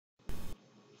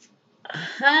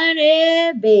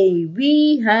Honey,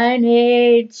 baby,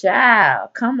 honey,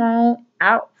 child. Come on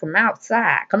out from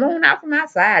outside. Come on out from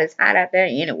outside. It's hot out there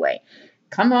anyway.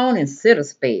 Come on and sit a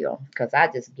spell. Because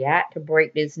I just got to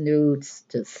break this news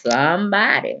to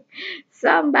somebody.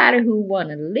 Somebody who want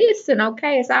to listen,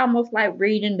 okay? It's almost like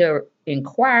reading the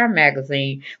Inquirer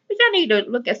magazine. Which I need to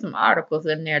look at some articles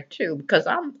in there too. Because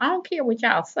I don't care what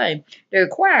y'all say. The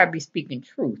Inquirer be speaking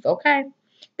truth, okay?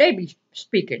 They be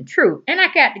speaking truth, and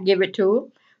I got to give it to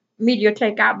them. Media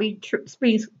Takeout be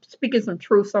speaking some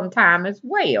truth sometime as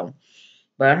well.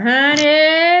 But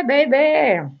honey,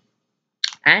 baby,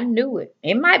 I knew it.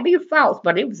 It might be false,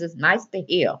 but it was just nice to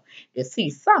hear to see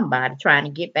somebody trying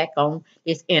to get back on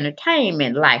this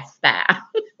entertainment lifestyle.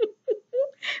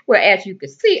 Well, as you can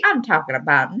see, I'm talking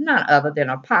about none other than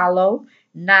Apollo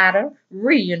Nida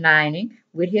reuniting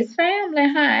with his family,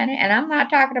 honey. And I'm not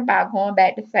talking about going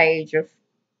back to Phaedra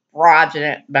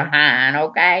fraudulent behind,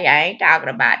 okay? I ain't talking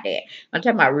about that. I'm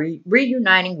talking about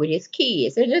reuniting with his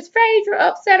kids. And is Phaedra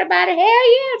upset about it? Hell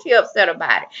yeah, she upset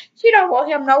about it. She don't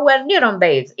want him nowhere near them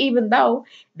babes, even though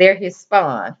they're his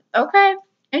spawn, okay?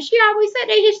 And she always said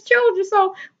they're his children,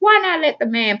 so why not let the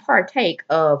man partake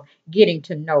of getting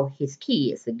to know his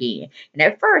kids again? And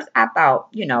at first, I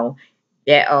thought,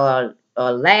 that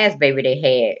last baby they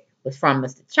had was from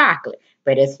Mr. Chocolate.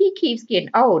 But as he keeps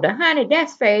getting older, honey,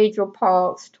 that's Phaedra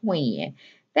Park's twin.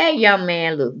 That young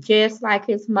man looked just like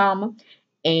his mama.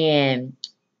 And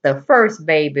the first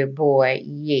baby boy,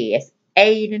 yes,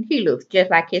 Aiden, he looks just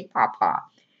like his papa.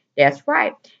 That's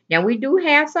right. Now we do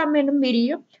have some in the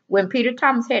media when Peter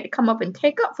Thomas had to come up and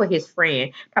take up for his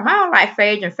friend. I don't like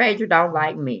Phaedra and Phaedra don't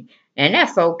like me. And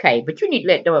that's okay. But you need to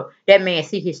let that man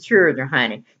see his children,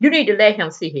 honey. You need to let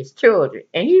him see his children.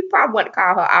 And he probably want to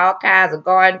call her all kinds of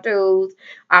garden tools,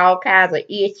 all kinds of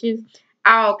issues,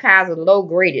 all kinds of low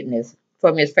gradedness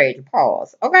for Miss Phaedra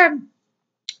Pauls. Okay?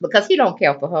 Because he don't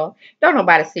care for her. Don't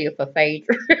nobody see her for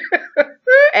Phaedra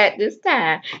at this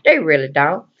time. They really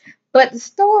don't. But the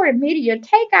story media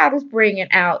takeout is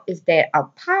bringing out is that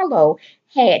Apollo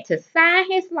had to sign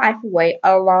his life away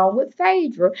along with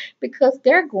Phaedra because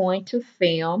they're going to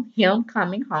film him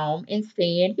coming home and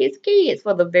seeing his kids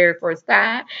for the very first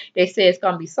time. They say it's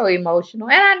going to be so emotional.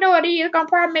 And I know it is going to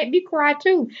probably make me cry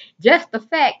too. Just the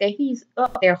fact that he's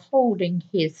up there holding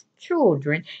his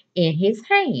children in his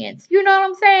hands. You know what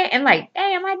I'm saying? And like,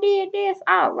 damn, I did this.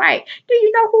 All right. Do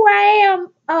you know who I am?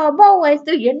 Boys,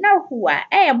 do you know who I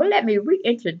am? But let me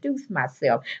reintroduce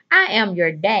myself. I am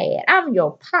your dad. I'm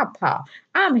your papa.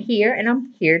 I'm here and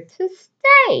I'm here to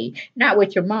stay. Not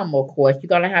with your mama, of course. You're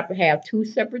going to have two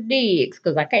separate digs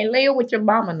because I can't live with your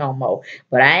mama no more.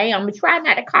 But I am going to try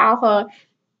not to call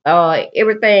her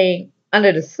everything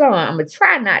under the sun. I'm gonna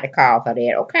try not to call her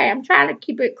that, okay? I'm trying to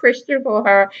keep it Christian for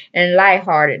her and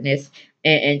lightheartedness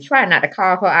and try not to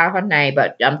call her out her name.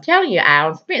 But I'm telling you,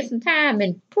 I spent some time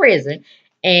in prison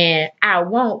and I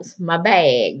want my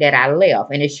bag that I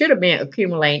left. And it should have been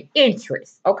accumulating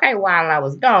interest, okay, while I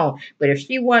was gone. But if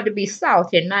she wanted to be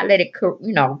salty and not let it,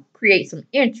 create some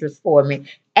interest for me,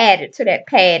 add it to that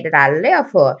pad that I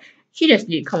left her, she just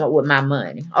need to come up with my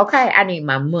money, okay? I need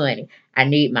my money. I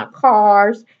need my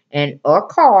cars or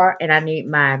car, and I need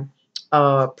my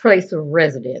place of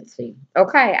residency.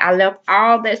 Okay, I left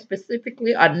all that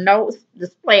specifically, a notes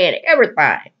displaying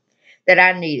everything that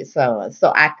I needed, son.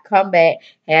 So I could come back,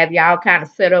 have y'all kind of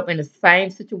set up in the same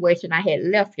situation I had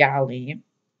left y'all in,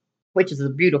 which is a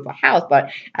beautiful house. But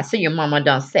I see your mama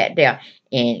done sat there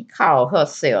and called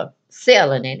herself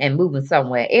selling it and moving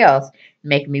somewhere else,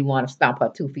 making me want to stomp her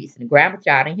 2 feet in the ground. But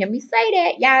y'all didn't hear me say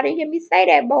that. Y'all didn't hear me say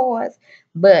that, boys.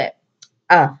 But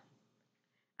uh,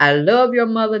 I love your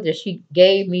mother that she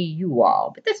gave me you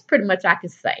all. But that's pretty much I can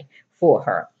say for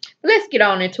her. Let's get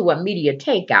on into what media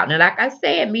takeout. Now, like I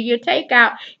said, media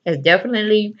takeout has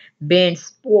definitely been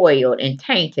spoiled and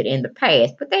tainted in the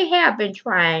past, but they have been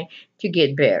trying to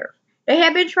get better. They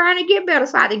have been trying to get better,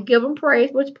 so I had to give them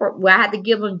praise, I had to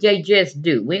give them they just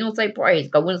do. We don't say praise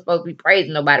because we're not supposed to be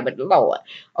praising nobody but the Lord,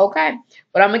 okay?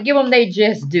 But I'm going to give them they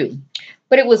just do.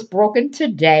 But it was broken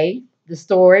today, the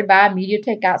story by Media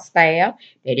Takeout staff.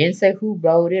 They didn't say who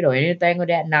wrote it or anything of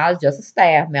that knowledge, just a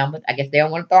staff member. I guess they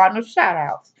don't want to throw out no shout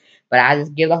outs. But I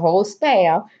just give the whole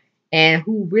staff and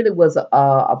who really was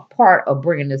a part of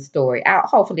bringing this story out.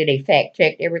 Hopefully they fact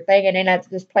checked everything and they're not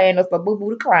just playing us for Boo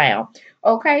Boo the Clown.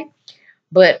 Okay?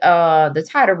 But the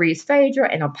title reads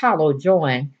Phaedra and Apollo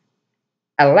join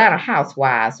Atlanta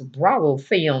Housewives Bravo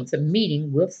films a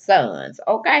meeting with sons.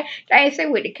 Okay, they ain't say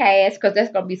with the cast because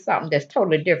that's gonna be something that's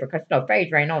totally different. Because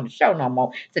Phaedra ain't on the show no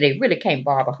more, so they really can't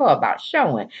bother her about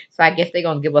showing. So I guess they're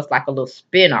gonna give us like a little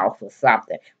spin-off or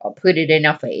something, or put it in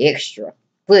there for extra.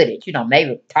 footage.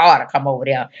 Maybe Todd will come over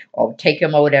there or take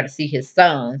him over there to see his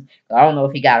sons. I don't know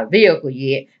if he got a vehicle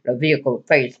yet. The vehicle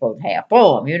Faye's supposed to have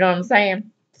for him. You know what I'm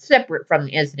saying? Separate from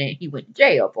the incident he went to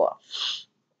jail for.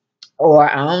 Or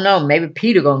I don't know, maybe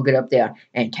Peter gonna get up there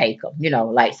and take him.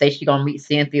 Like say she gonna meet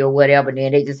Cynthia or whatever, and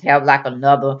then they just have like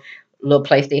another little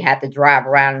place they have to drive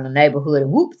around in the neighborhood.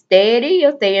 And whoops, there it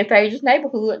is. They in Phaedra's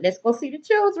neighborhood. Let's go see the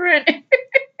children.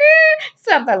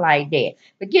 Something like that.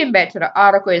 But getting back to the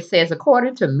article, it says,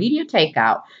 according to Media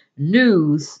Takeout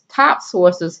News, top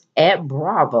sources at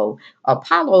Bravo,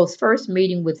 Apollo's first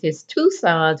meeting with his two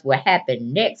sons will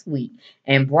happen next week,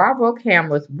 and Bravo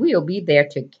cameras will be there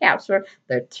to capture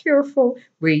the tearful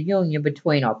reunion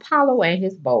between Apollo and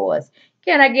his boys.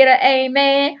 Can I get an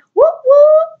amen? Whoop,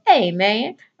 whoop,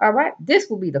 amen. All right, this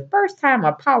will be the first time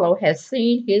Apollo has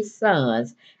seen his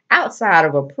sons outside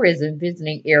of a prison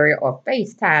visiting area or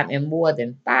FaceTime in more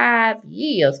than 5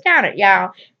 years. Count it,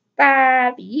 y'all.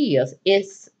 5 years.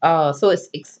 It's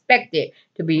expected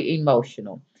to be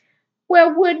emotional.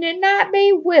 Well, wouldn't it not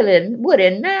be willing? Would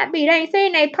it not be? They ain't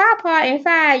saying they papa in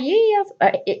 5 years.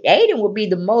 Aiden would be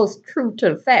the most true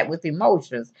to the fact with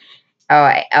emotions.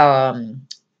 Uh, um,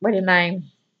 what his name?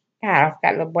 God, I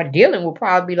forgot little boy. Dylan will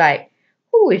probably be like,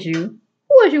 "Who is you?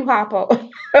 Who is you, Harpo?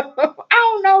 I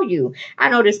don't know you. I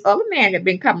know this other man that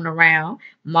been coming around,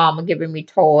 mama giving me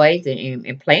toys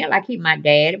and playing like he my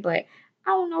daddy, but I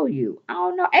don't know you. I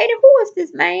don't know. Ada, who is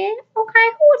this man? Okay,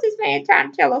 who is this man trying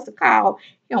to tell us to call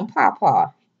him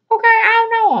Papa? Okay, I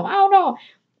don't know him. I don't know.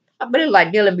 But it's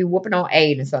like Dylan be whooping on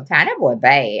Aiden sometimes. That boy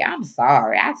bad. I'm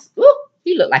sorry.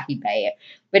 He look like he bad.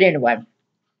 But anyway.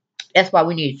 That's why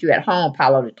we need you at home,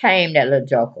 Paulo, to tame that little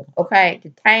joker, okay? To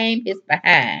tame his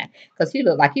behind. Because he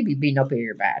look like he be beating up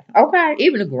everybody, okay?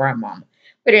 Even the grandmama.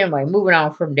 But anyway, moving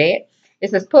on from that.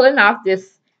 It says pulling off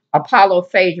this Apollo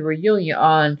Phaedra reunion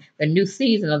on the new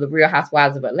season of The Real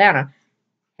Housewives of Atlanta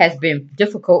has been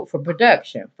difficult for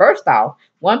production. First off,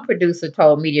 one producer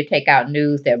told Media Takeout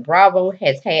News that Bravo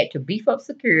has had to beef up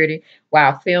security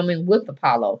while filming with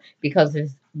Apollo because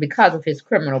of his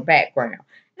criminal background.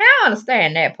 Now I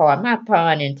understand that part. My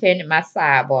pun intended, my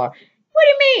sidebar. What do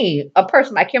you mean? A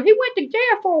person like him, he went to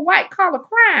jail for a white collar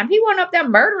crime. He wasn't up there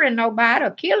murdering nobody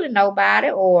or killing nobody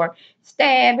or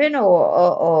stabbing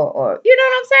or you know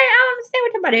what I'm saying? I don't understand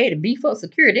what somebody had to beef up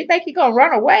security. They think he gonna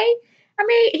run away. I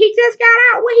mean, he just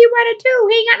got out. What he running to?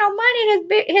 He ain't got no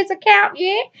money in his account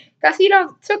yet because he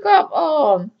done took up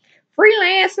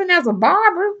freelancing as a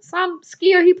barber, some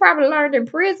skill he probably learned in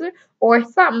prison or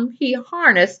something he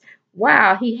harnessed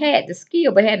while he had the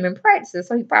skill but hadn't been practicing.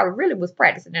 So he probably really was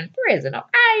practicing in prison.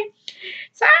 Okay,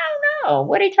 so I don't know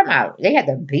what they talking about. They had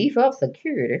to beef up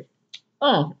security.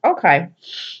 Okay.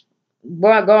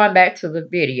 Well, going back to the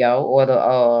video or the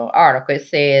article, it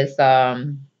says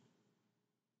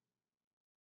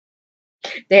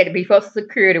they had to beef up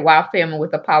security while filming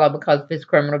with Apollo because of his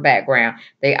criminal background.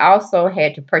 They also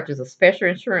had to purchase a special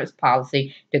insurance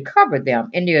policy to cover them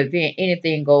in the event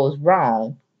anything goes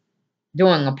wrong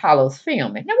during Apollo's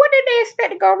filming. Now, what did they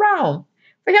expect to go wrong?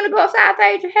 For him to go upside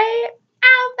Phaedra's head? I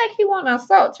don't think he want an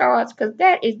assault charge because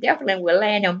that is definitely will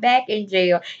land him back in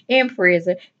jail, in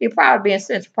prison. He'll probably be in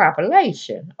central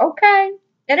population. Okay?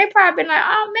 And they probably been like,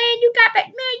 oh man, you got back,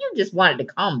 man, you just wanted to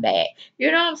come back.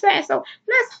 You know what I'm saying? So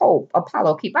let's hope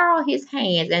Apollo keep all his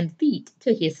hands and feet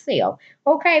to himself.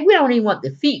 Okay? We don't even want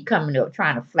the feet coming up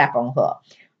trying to flap on her.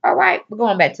 All right, we're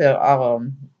going back to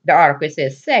the article. It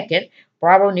says second,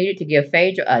 Bravo needed to give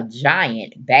Phaedra a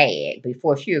giant bag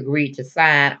before she agreed to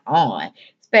sign on.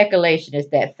 Speculation is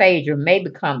that Phaedra may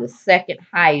become the second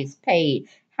highest paid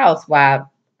housewife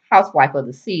housewife of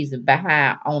the season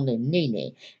behind only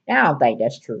Nene. Now, I don't think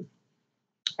that's true.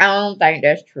 I don't think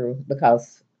that's true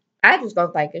because I just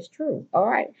don't think it's true. All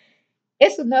right.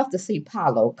 It's enough to see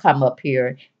Paulo come up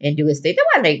here and do his thing. That's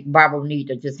why they Bravo need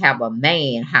to just have a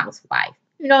man housewife.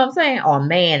 You know what I'm saying? Or a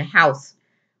man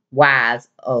housewives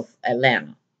of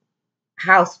Atlanta.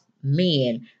 House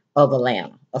Men of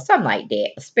Atlanta or something like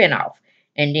that, a spinoff.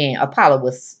 And then Apollo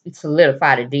was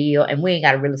solidify the deal, and we ain't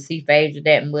got to really see Phaedra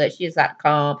that much. She just got to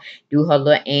come, do her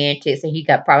little antics, and he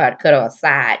got probably had to cut her a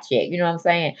side check. You know what I'm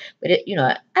saying? But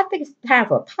I think it's time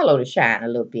for Apollo to shine a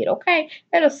little bit. Okay,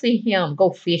 let us see him go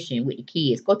fishing with the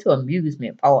kids, go to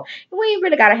amusement park. And we ain't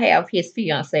really got to have his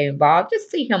fiance involved. Just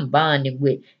see him bonding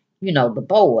with the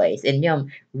boys and them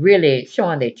really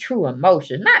showing their true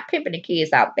emotions, not pimping the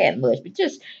kids out that much, but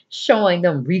just showing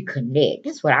them reconnect.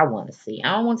 That's what I want to see.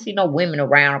 I don't want to see no women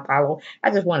around Apollo. I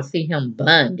just want to see him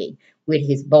bonding with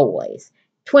his boys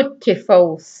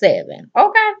 24/7.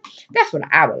 Okay? That's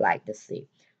what I would like to see.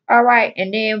 All right,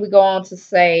 and then we go on to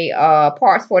say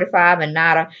Parts 45 and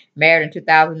Nida married in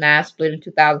 2009, split in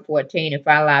 2014, and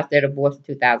finalized their divorce in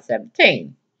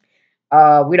 2017.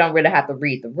 We don't really have to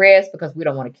read the rest because we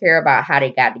don't want to care about how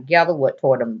they got together, what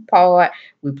tore them apart.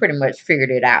 We pretty much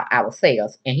figured it out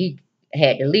ourselves. And he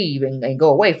had to leave and go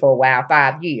away for a while,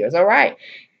 5 years, all right?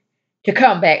 To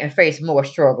come back and face more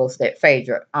struggles that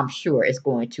Phadera, I'm sure, is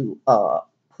going to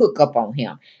hook up on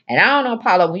him. And I don't know,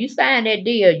 Paula, when you signed that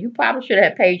deal, you probably should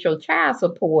have paid your child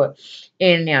support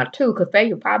in there too, because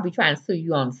Phadera probably trying to sue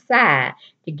you on the side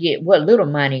to get what little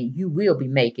money you will be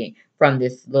making from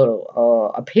this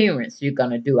little appearance you're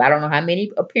gonna do. I don't know how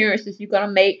many appearances you're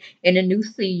gonna make in the new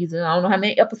season. I don't know how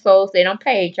many episodes they don't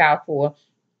pay y'all for.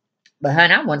 But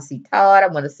honey, I want to see Todd. I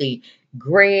want to see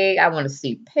Greg. I want to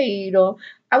see Peter.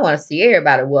 I want to see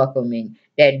everybody welcoming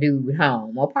that dude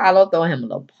home. Apollo throwing him a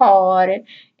little party,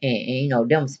 and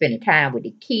them spending time with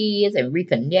the kids and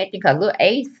reconnecting. Cause little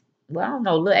Ace, well, I don't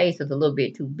know, little Ace is a little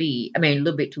bit too big. I mean, a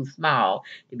little bit too small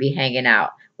to be hanging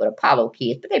out with Apollo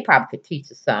kids. But they probably could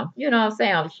teach us some. You know what I'm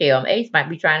saying? Michelle, Ace might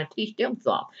be trying to teach them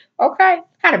some. Okay,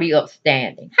 how to be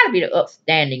upstanding. How to be the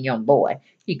upstanding young boy.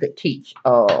 He could teach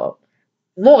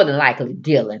more than likely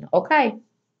Dylan, okay?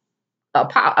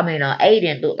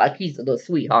 Aiden look like he's a little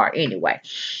sweetheart anyway.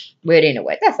 But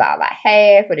anyway, that's all I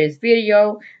had for this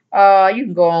video. You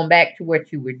can go on back to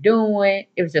what you were doing.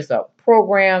 It was just a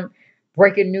program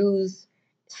breaking news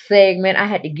segment I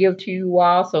had to give to you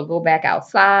all. So go back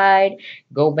outside,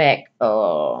 go back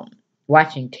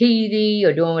watching TV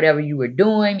or doing whatever you were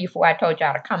doing before I told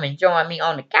y'all to come and join me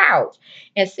on the couch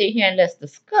and sit here and let's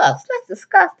discuss. Let's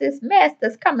discuss this mess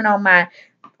that's coming on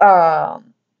um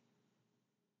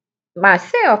my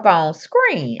cell phone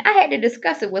screen. I had to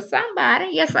discuss it with somebody.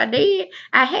 Yes, I did.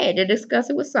 I had to discuss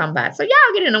it with somebody. So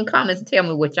y'all get in them comments and tell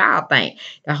me what y'all think.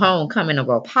 The homecoming of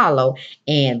Apollo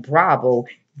and Bravo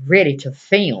ready to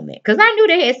film it. Because I knew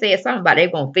they had said something about they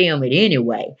going to film it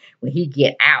anyway when he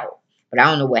get out. But I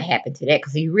don't know what happened to that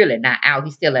because he's really not out.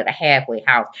 He's still at a halfway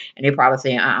house. And they probably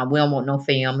saying, we don't want no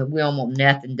film and we don't want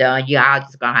nothing done. Y'all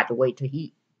just going to have to wait till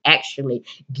he actually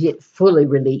get fully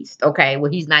released. Okay.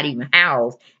 Well, he's not even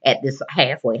housed at this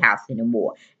halfway house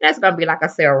anymore. That's gonna be like I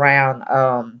said around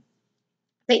I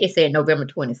think they said November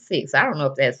 26th. I don't know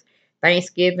if that's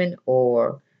Thanksgiving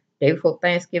or day before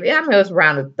Thanksgiving. I mean, it's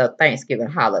around the Thanksgiving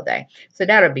holiday. So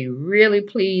that'll be really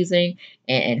pleasing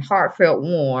and heartfelt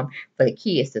warm for the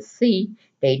kids to see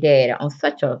their dad on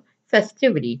such a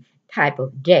festivity type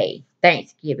of day.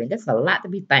 Thanksgiving. That's a lot to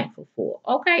be thankful for.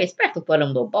 Okay, especially for them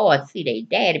little boys to see their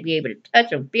dad to be able to touch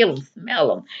them, feel them, smell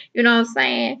them. You know what I'm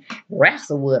saying?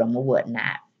 Wrestle with them or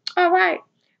whatnot. All right.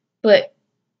 But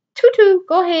tutu,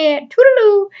 go ahead.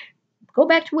 Toodaloo. Go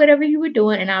back to whatever you were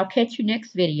doing, and I'll catch you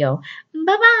next video.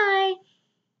 Bye-bye.